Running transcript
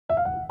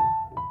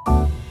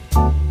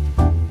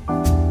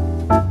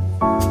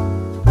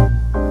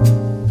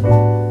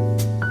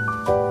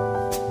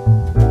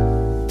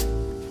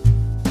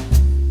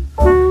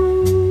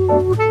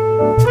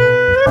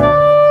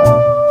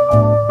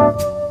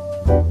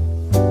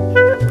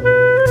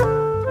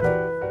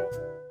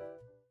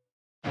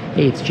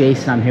Hey, it's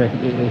Jason. I'm here at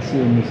the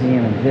AACA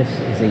Museum, and this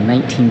is a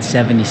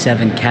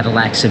 1977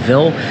 Cadillac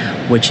Seville,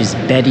 which was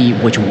Betty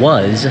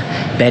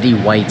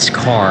White's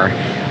car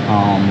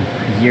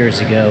years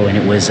ago, and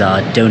it was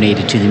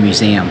donated to the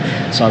museum.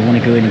 So I want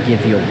to go in and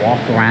give you a walk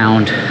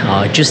around,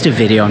 just a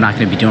video. I'm not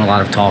going to be doing a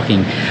lot of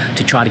talking,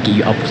 to try to get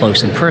you up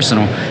close and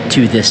personal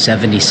to this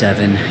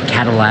 77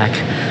 Cadillac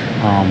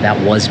that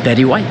was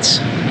Betty White's.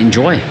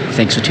 Enjoy.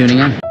 Thanks for tuning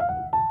in.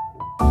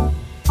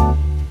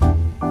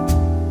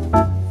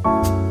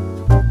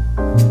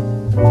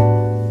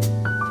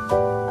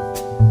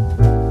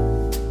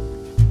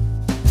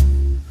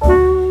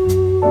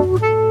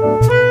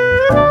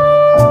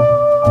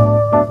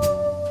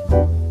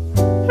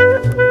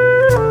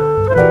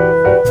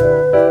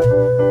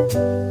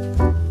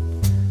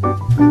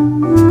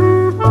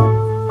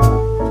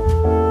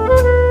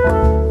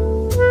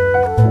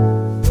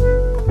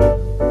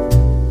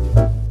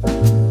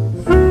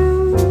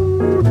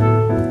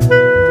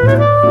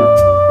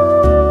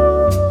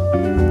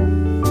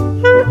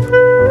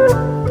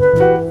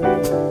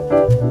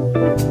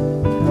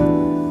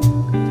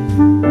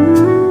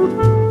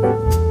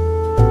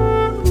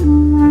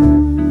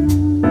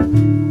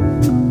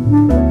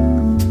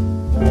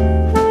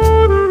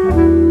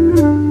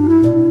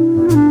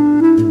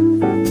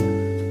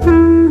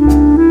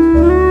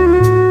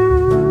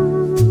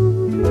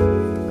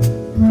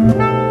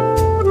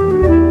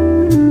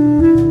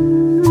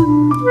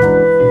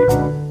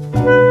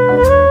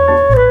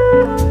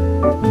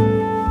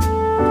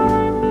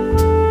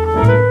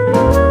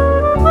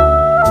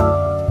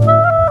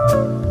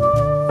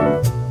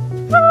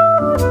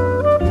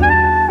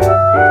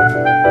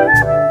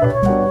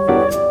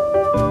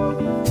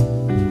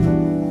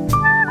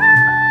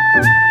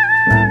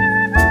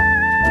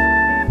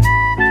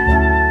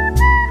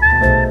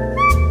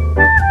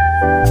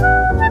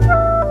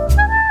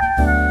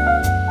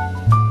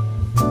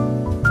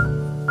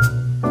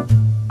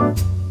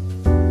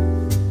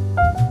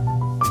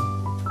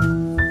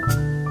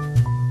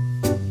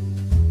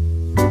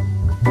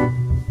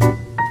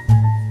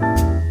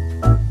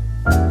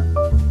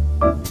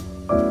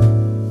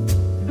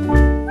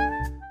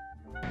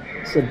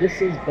 So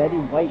this is Betty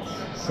White's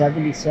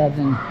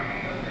 77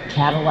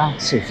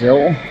 Cadillac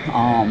Seville.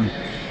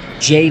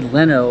 Jay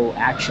Leno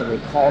actually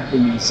called the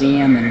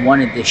museum and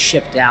wanted this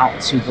shipped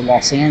out to the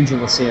Los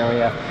Angeles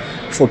area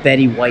for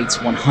Betty White's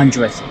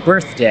 100th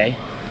birthday.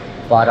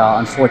 But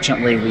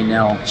unfortunately, we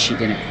know she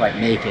didn't quite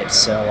make it,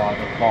 so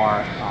the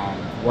car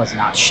was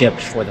not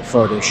shipped for the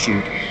photo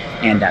shoot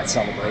and that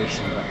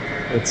celebration. But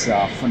it's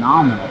a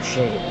phenomenal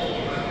shape.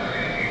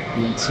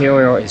 The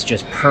interior is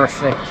just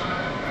perfect.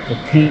 The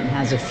paint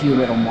has a few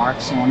little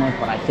marks on it,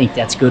 but I think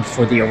that's good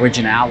for the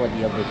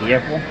originality of the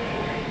vehicle.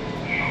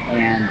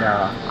 And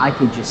I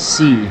could just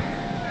see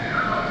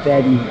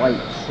Betty White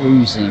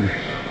cruising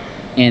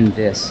in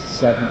this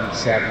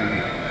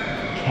 77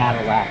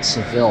 Cadillac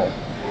Seville.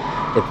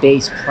 The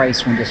base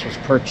price when this was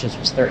purchased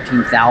was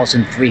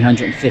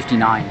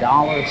 $13,359,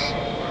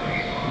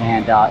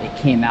 and it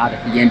came out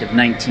at the end of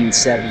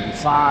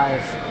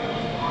 1975.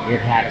 It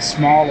had a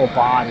smaller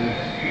body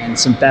and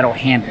some better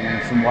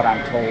handling, from what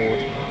I'm told.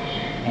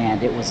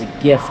 And it was a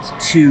gift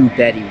to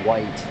Betty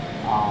White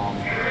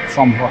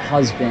from her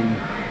husband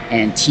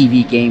and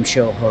TV game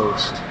show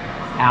host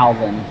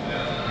Ludden,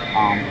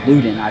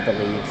 I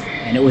believe.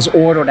 And it was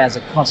ordered as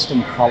a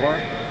custom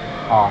color.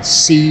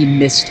 Sea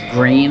Mist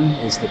Green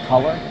is the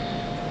color.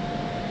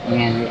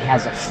 And it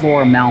has a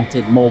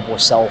floor-mounted mobile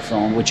cell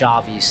phone, which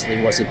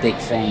obviously was a big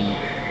thing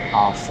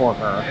for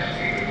her.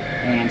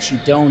 And she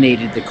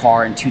donated the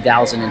car in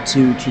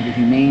 2002 to the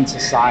Humane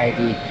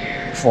Society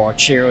for a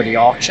charity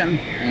auction,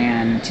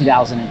 and in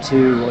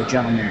 2002 a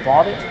gentleman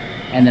bought it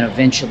and then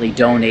eventually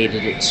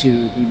donated it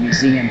to the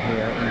museum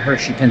here in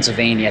Hershey,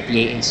 Pennsylvania at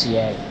the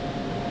AACA.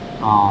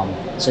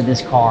 So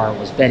this car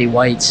was Betty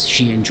White's.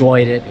 She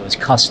enjoyed it. It was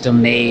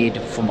custom made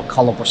from a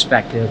color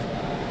perspective.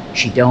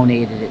 She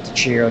donated it to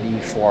charity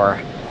for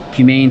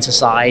Humane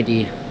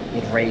Society.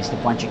 It raised a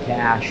bunch of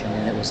cash, and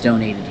then it was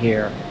donated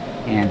here.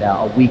 And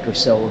a week or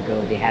so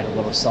ago, they had a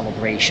little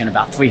celebration.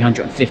 About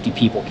 350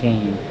 people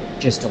came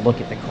just to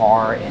look at the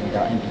car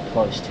and be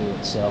close to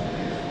it. So,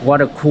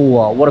 what a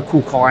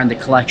cool car in the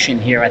collection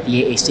here at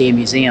the AACA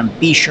Museum.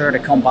 Be sure to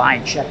come by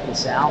and check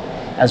this out,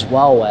 as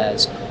well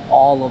as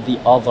all of the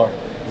other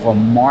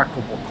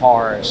remarkable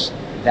cars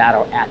that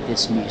are at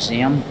this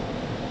museum.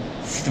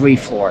 3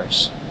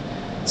 floors.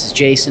 This is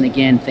Jason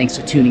again. Thanks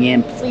for tuning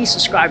in. Please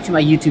subscribe to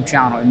my YouTube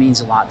channel. It means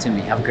a lot to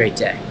me. Have a great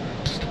day.